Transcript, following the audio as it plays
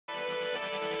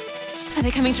Are they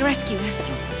coming to rescue us?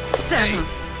 Damn.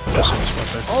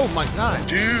 Oh my god.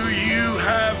 Do you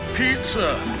have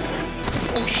pizza?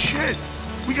 Oh shit!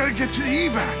 We gotta get to the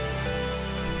evac.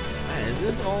 Man, is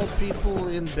this all people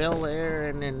in Bel Air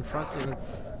and in fucking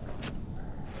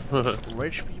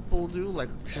rich people do? Like,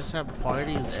 just have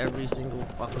parties every single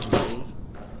fucking day?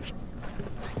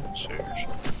 Seriously.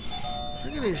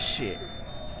 Look at this shit.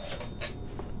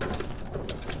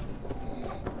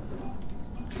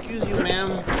 Excuse you,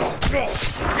 ma'am.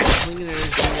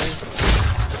 Cleaners here.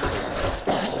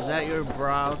 Is that your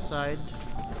bra outside?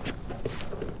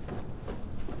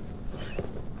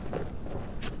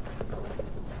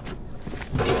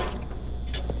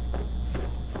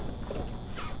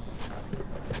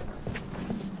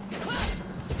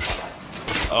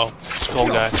 Oh, skull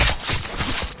guy. I'm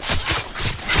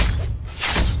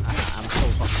so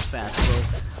fucking fast, bro.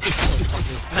 So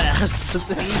fucking fast.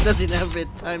 He doesn't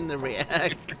have time to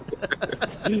react.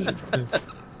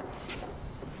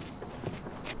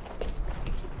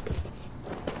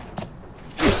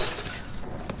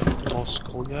 Oh,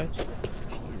 skull guy.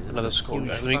 Jesus, Another skull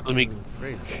guy. Let me.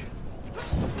 Fridge.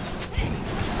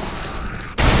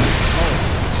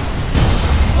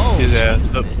 Oh, His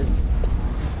ass up. Jesus.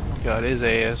 God, his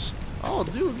ass. Oh,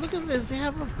 dude, look at this. They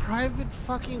have a private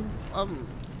fucking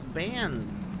band.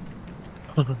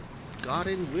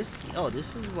 Garden whiskey. Oh,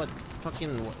 this is what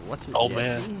fucking what's it? Oh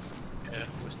Jesse? man. Yeah.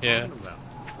 What's Yeah. talking about?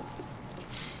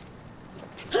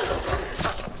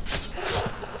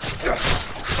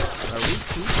 Are we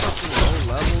too fucking low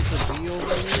level to be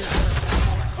over here?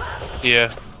 Yeah.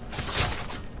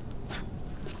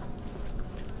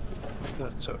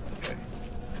 That's okay.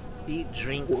 Eat,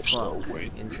 drink, Oops, fuck. oh,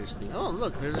 wait. Interesting. Oh,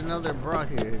 look, there's another bra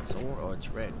here. It's it's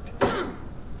red.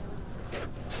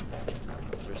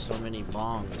 There's so many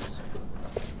bongs.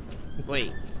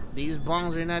 Wait, these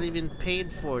bongs are not even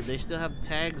paid for. They still have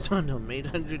tags on them.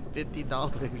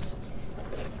 $850.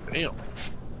 Damn.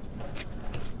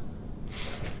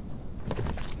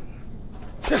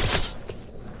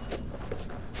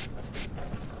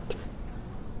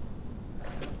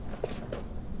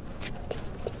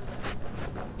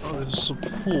 Oh, there's a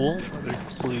pool. Other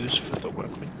clues for the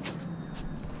weapon.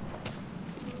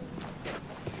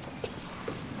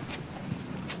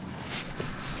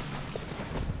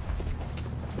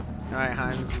 Alright,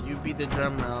 Hans, you be the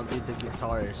drummer, I'll be the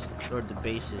guitarist. Or the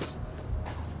bassist.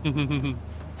 We'll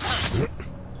make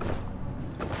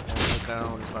our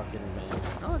own fucking band.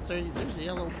 Oh, there's a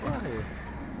yellow bra here.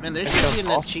 Man, there should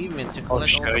be an achievement to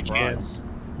collect all the bras.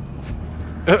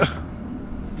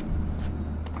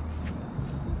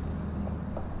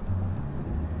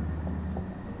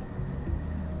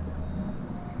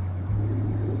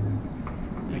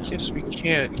 I guess we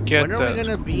can't get that. When are we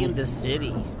gonna be in the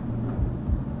city?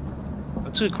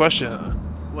 That's a good question.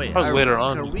 Wait, Probably later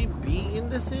on. Can we be in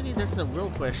the city? That's a real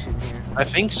question here. I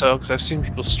think so, because I've seen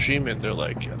people stream it. They're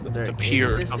like at They're the pier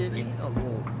in or the something. city? Oh,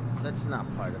 well, that's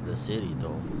not part of the city,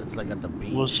 though. That's like at the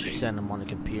beach, We'll see. Santa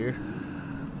Monica Pier.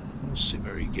 We'll see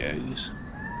where he goes.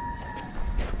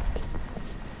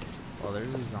 Oh,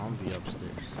 there's a zombie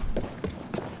upstairs.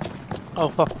 Oh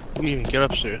fuck! You can even get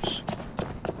upstairs.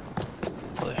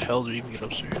 How the hell do you even get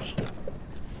upstairs?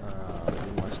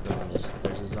 We must have missed.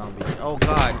 There's a zombie. Oh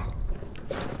god!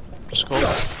 Just go.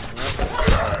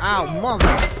 Ow,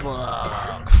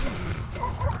 motherfucker!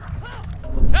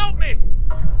 Help me!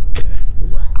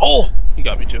 Oh! He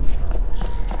got me too.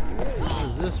 What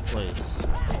is this place?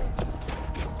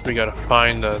 We gotta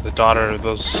find the daughter of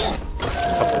those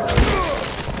couple.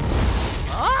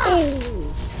 Oh!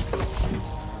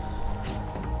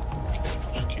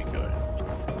 Just keep going.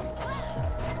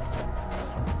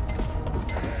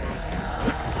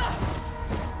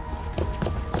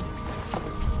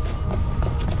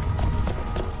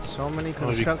 So many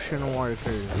construction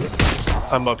workers.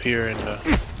 I'm up here and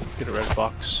get a red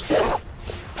box. Am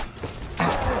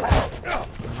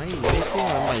I racing or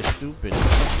am I stupid? What the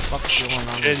fuck's going on?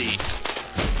 Machete.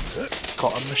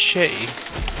 Got a machete.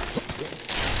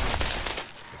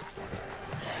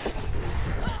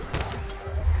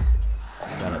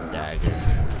 Got a dagger.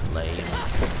 Lame.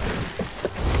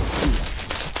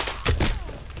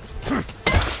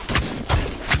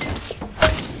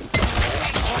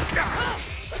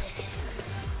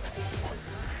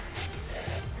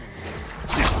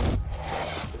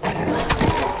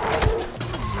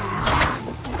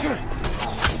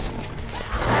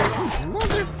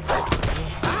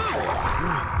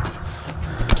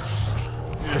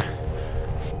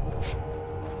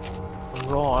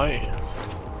 Right.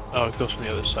 Oh, it goes from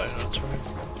the other side. That's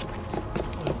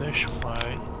right. Go this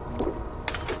way.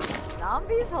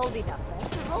 Zombies holding a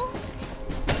festival?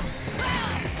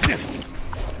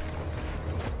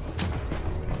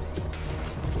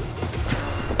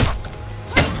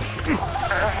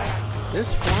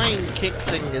 This flying kick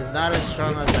thing is not as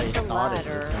strong as I thought it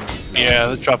was going to be. Yeah,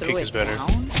 the drop kick is better.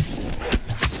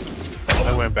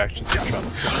 I went back to the drop.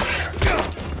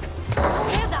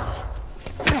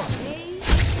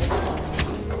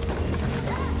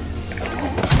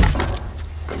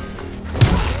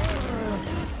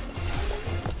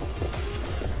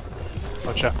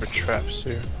 Watch out for traps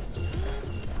here.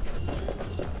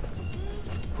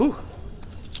 Whew.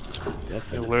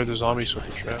 And where are the zombies with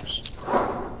the traps?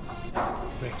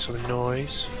 Make some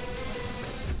noise.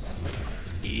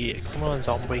 Yeah, come on,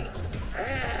 zombie.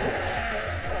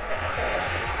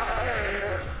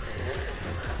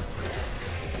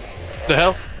 The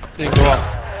hell? Didn't go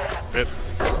off. Rip.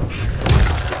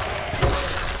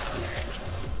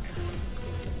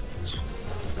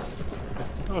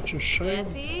 Oh, just shame.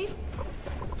 Jesse?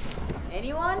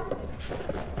 Anyone?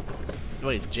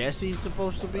 Wait, Jesse's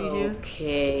supposed to be here?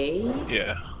 Okay.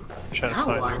 Yeah. I'm trying to Now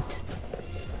find what? her.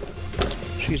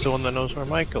 She's the one that knows where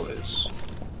Michael is.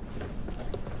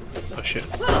 Oh shit.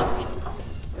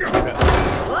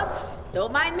 Whoops!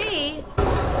 Don't mind me.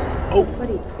 Oh! But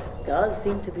he does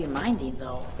seem to be minding,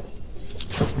 though.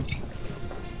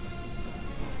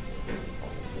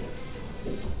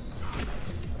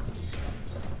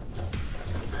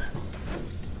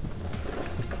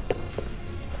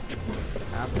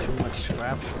 Not too much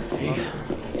scrap. Hey,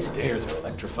 these stairs are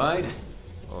electrified.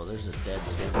 Oh, there's a dead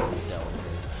thing down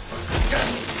here.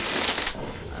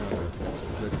 I don't know if that's a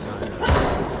good sign or a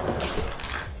bad sign.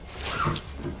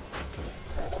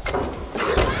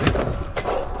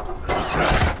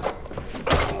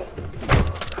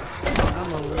 I'm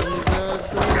gonna leave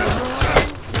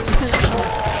the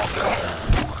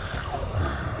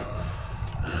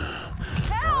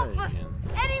Help!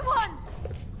 Anyone!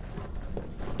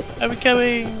 I'm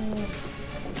coming!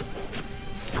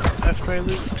 After I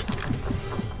loot.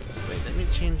 Wait, let me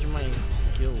change my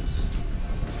skills.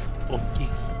 Okay.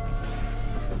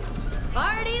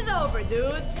 Party's over,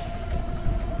 dudes.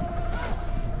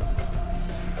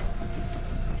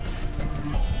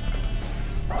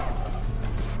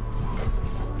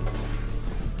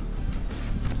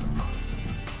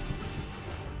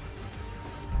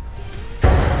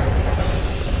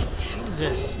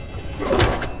 Jesus.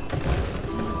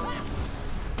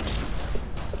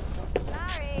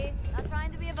 Sorry, not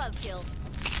trying to be a buzzkill.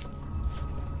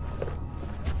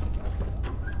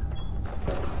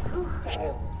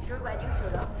 Sure glad you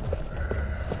showed up.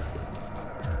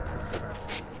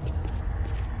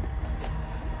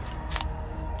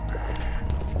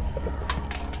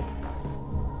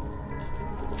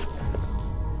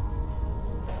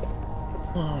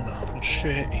 Oh no,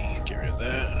 shit. Get rid of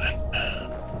that.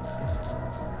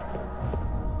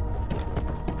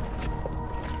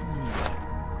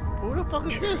 Who the fuck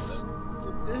is this?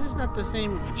 This is not the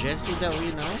same Jesse that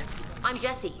we know. I'm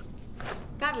Jesse.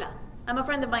 Carla, I'm a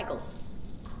friend of Michael's.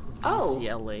 Oh,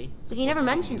 UCLA. so he never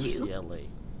mentioned you. UCLA.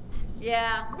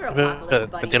 Yeah, we're But apocalypse they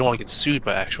buddies. don't want to get sued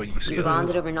by actual We UCLA.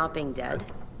 bonded over not being dead.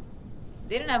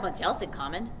 They didn't have much else in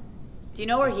common. Do you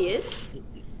know where he is?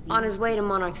 On his way to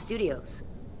Monarch Studios.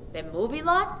 The movie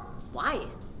lot? Why?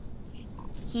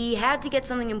 He had to get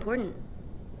something important.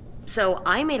 So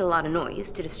I made a lot of noise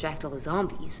to distract all the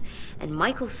zombies, and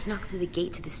Michael snuck through the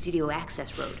gate to the studio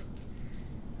access road.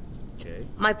 Okay.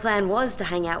 My plan was to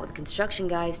hang out with the construction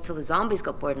guys till the zombies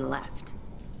got bored and left.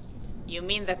 You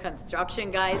mean the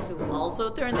construction guys who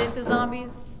also turned into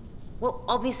zombies? Well,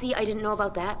 obviously I didn't know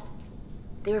about that.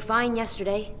 They were fine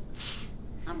yesterday.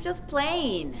 I'm just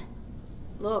playing.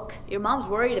 Look, your mom's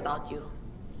worried about you.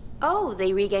 Oh,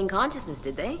 they regained consciousness,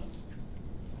 did they?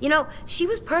 You know, she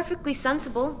was perfectly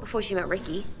sensible before she met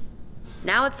Ricky.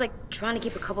 Now it's like trying to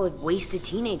keep a couple of wasted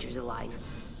teenagers alive.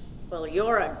 Well,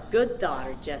 you're a good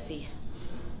daughter, Jesse.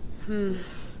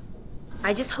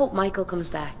 I just hope Michael comes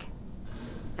back.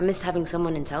 I miss having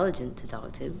someone intelligent to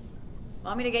talk to.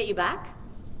 Want me to get you back?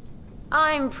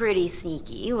 I'm pretty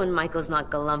sneaky when Michael's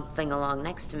not galumphing along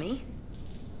next to me.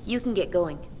 You can get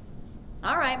going.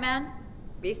 All right, man.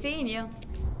 Be seeing you.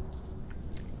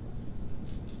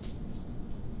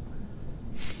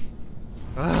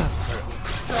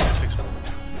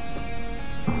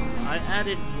 I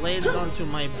added blades onto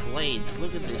my blades.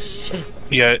 Look at this shit.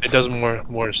 Yeah, it does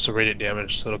more serrated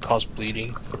damage, so it'll cause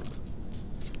bleeding.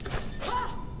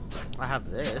 I have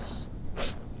this.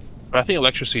 But I think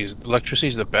electricity is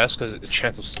the best because the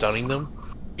chance of stunning them,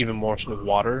 even more so with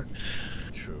water.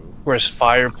 True. Whereas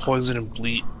fire, poison, and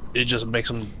bleed, it just makes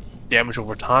them damage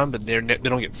over time, but they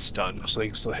don't get stunned, so they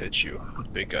can still hit you.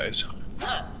 Big guys.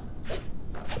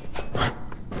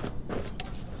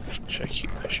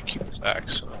 I should keep this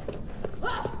axe.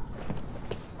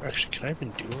 Actually, can I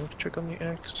even do a trick on the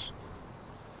axe?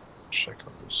 Check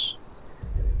on this.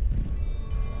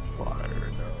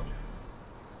 Fire now.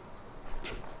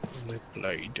 Only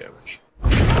blade damage.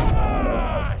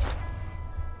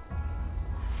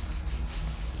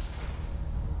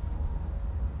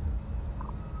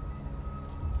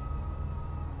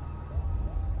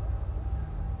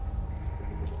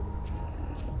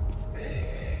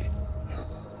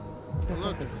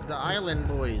 Look, it's the Island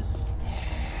Boys.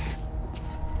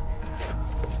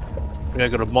 We gotta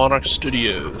go to Monarch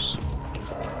Studios.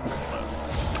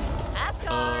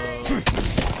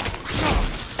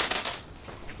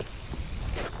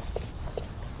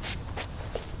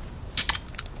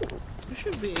 You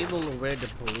should be able to wear the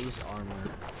police armor.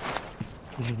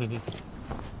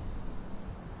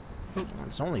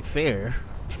 It's only fair.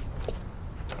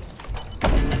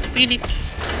 Beep.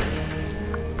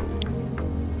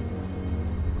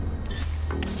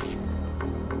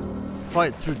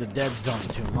 Fight through the dead zone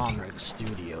to Monarch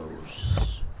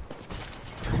Studios.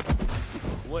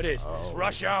 What is this,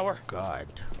 rush hour? God,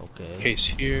 okay. Case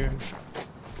here.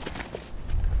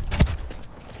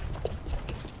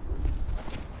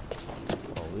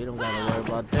 Oh, we don't gotta worry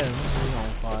about them. We're on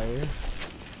fire.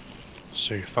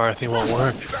 So your fire thing won't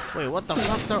work. Wait, what the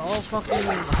fuck? They're all fucking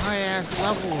high-ass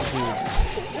levels, dude.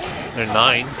 They're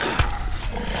 9.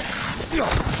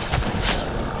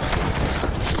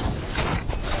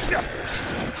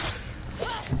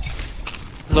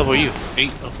 What level are you?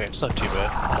 8? Okay, it's not too bad.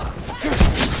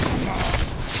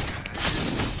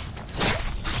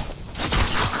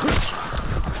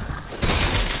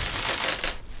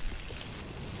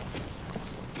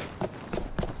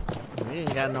 We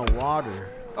ain't got no water.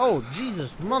 Oh,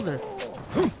 Jesus, mother.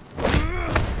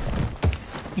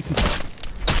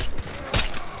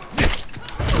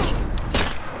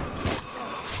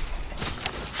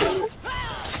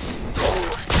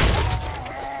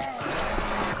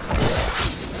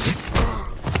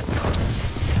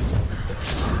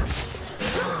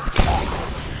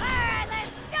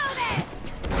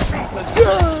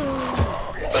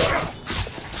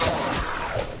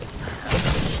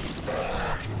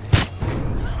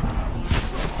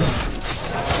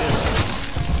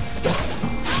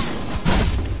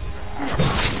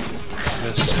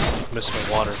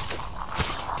 Missed my water.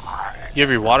 You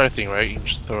have your water thing, right? You can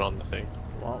just throw it on the thing.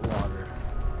 What water?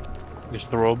 It's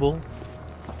throwable.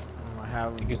 I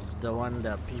have the one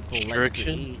that people like to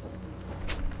Restriction? eat.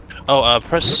 Oh,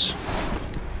 press.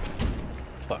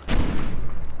 Fuck.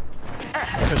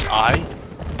 Press I.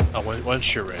 Oh,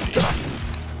 once you're ready.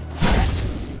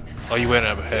 Oh, you went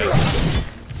up ahead.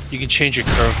 You can change your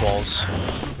curveballs.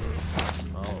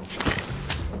 Oh.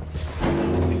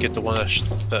 You get the one that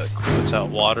puts out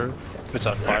water, puts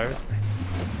out fire.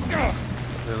 And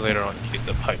then later on, you get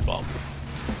the pipe bomb.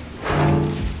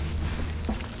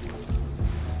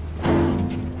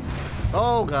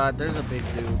 Oh god, there's a big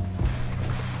dude.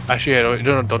 Actually, yeah,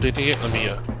 don't do anything yet. Let me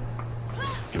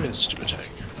give me this stupid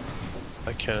tank.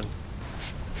 I can.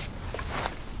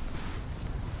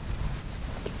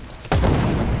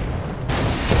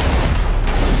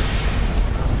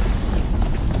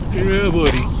 Yeah,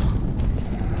 buddy.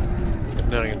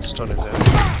 And then I can stun his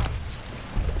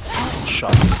ass.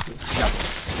 Shot.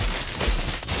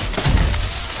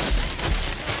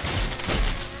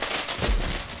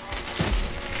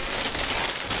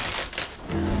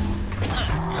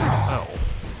 Ow.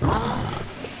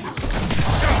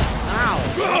 Ow!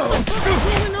 What the fuck is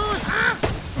going on? Ah!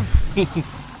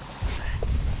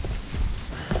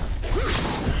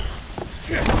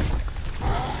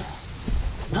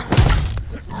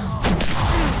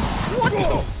 What the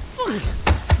fuck?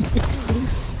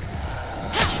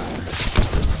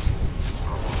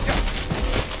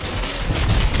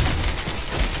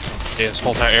 Yeah, this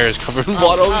whole entire area is covered in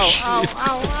water. Oh, shit. Ow,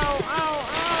 ow, ow, ow,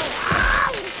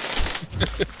 ow.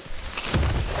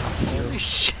 Holy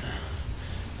shit.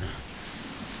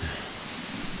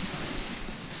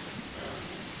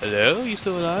 Hello? You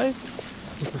still alive?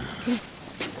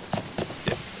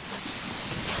 Yeah.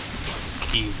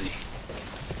 Easy.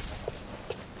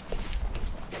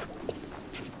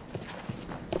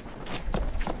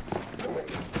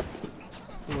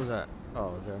 Who was that?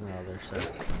 Oh, they're on the other side.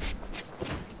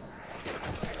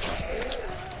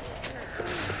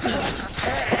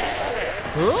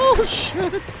 Oh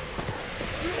shit!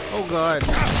 Oh god.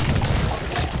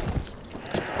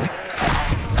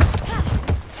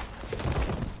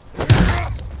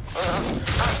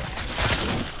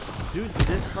 Dude,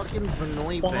 this fucking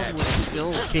Vinoy bat was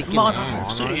still kicking Monarch on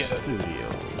Studios.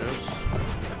 Studios.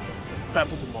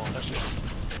 Grapple them all, that's it.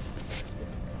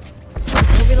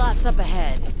 Movie lots up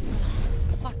ahead.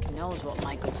 Fuck knows what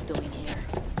Michael's doing here.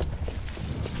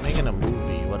 He's making a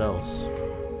movie, what else?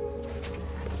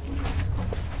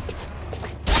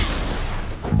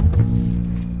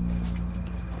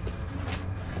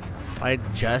 I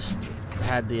just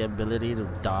had the ability to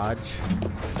dodge.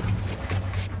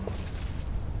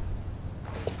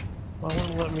 Why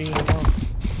won't it let me unlock?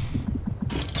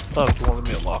 Oh, it won't let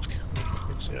me unlock.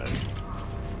 Let's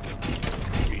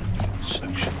see,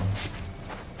 section.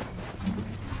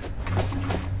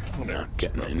 Not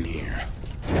getting in here.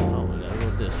 Oh, we gotta go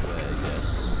this way, I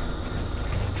guess.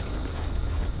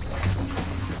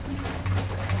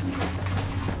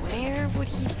 Where would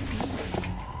he be?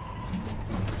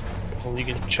 Well, you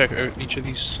can check out each of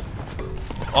these.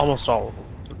 Almost all of them.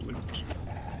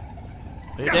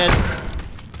 You're dead.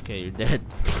 Okay, you're dead.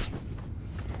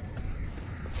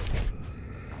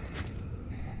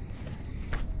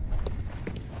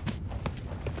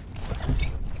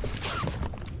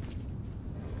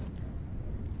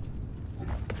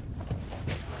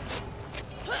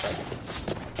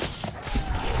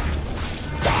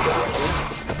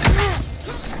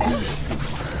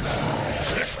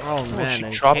 Oh man, she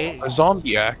and dropped Kate- a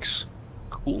zombie axe.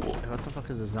 Cool. What the fuck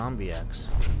is a zombie axe?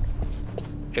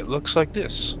 It looks like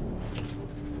this.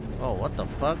 Oh, what the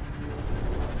fuck?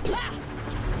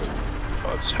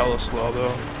 Oh, it's hella slow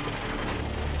though.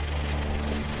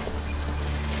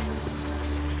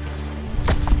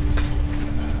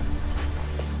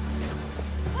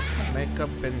 Makeup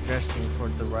and dressing for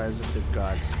the rise of the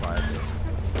god spider.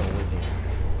 Go with it.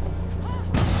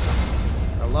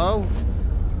 Hello?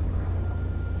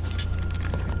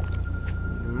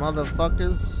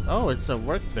 Motherfuckers. Oh, it's a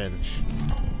workbench.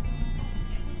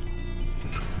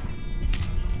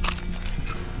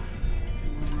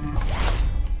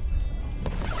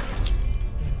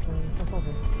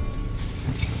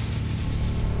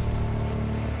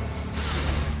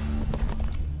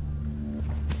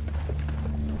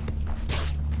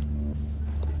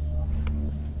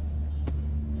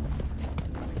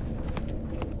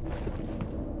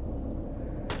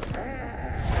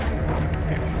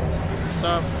 What's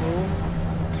up,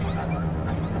 fool?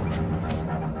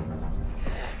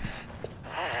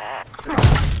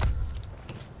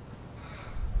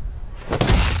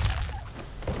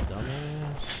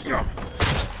 Dumbass.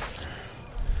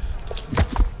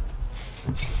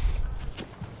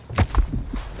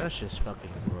 That's just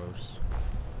fucking gross.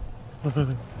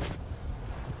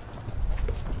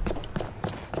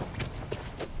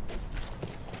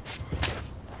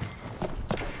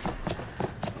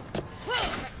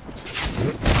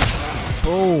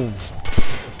 Boom.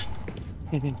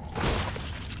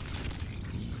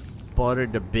 Butter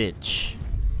the bitch.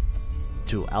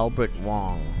 To Albert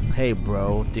Wong. Hey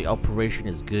bro, the operation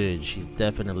is good. She's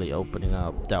definitely opening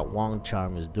up. That Wong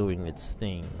charm is doing its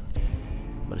thing.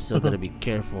 But still gotta be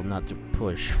careful not to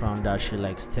push. Found out she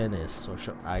likes tennis, so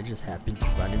I just happened to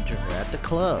run into her at the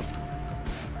club.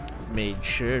 Made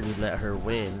sure to let her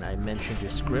win. I mentioned your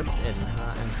script and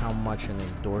how much an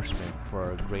endorsement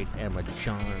for a great Emma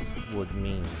John would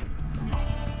mean.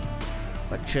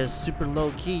 But just super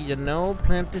low key, you know,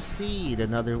 plant the seed.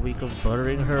 Another week of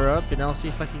buttering her up, and I'll see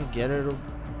if I can get her to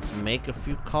make a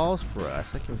few calls for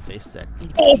us. I can taste that.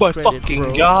 Oh my credit, fucking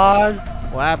bro. god!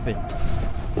 What happened?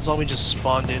 The zombie just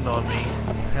spawned in on me.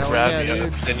 Hell Grabbed yeah, me out dude.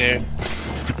 of thin air.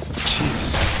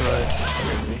 Jesus Christ,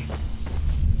 scared me.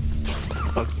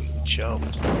 Fucking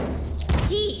jumped.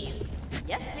 Keys.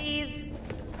 Yes, please.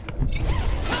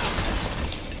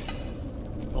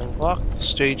 Unlock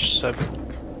stage 7.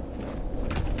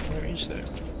 Where is that?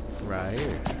 Right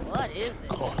here. What is this?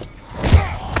 Oh,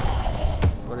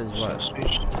 What is what?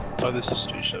 stage. Oh, this is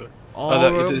stage 7. Oh,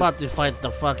 that- we're it- about to fight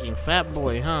the fucking fat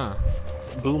boy, huh?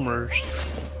 Boomers.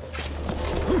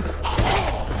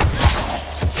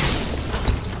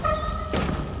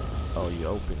 Oh, you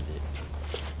opened it.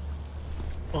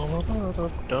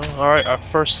 Alright, our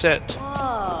first set.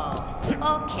 Whoa. Okay.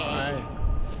 Alright.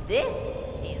 This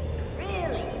is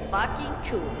really fucking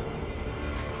cool.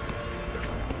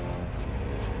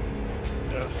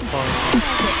 Yeah,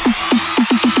 fun.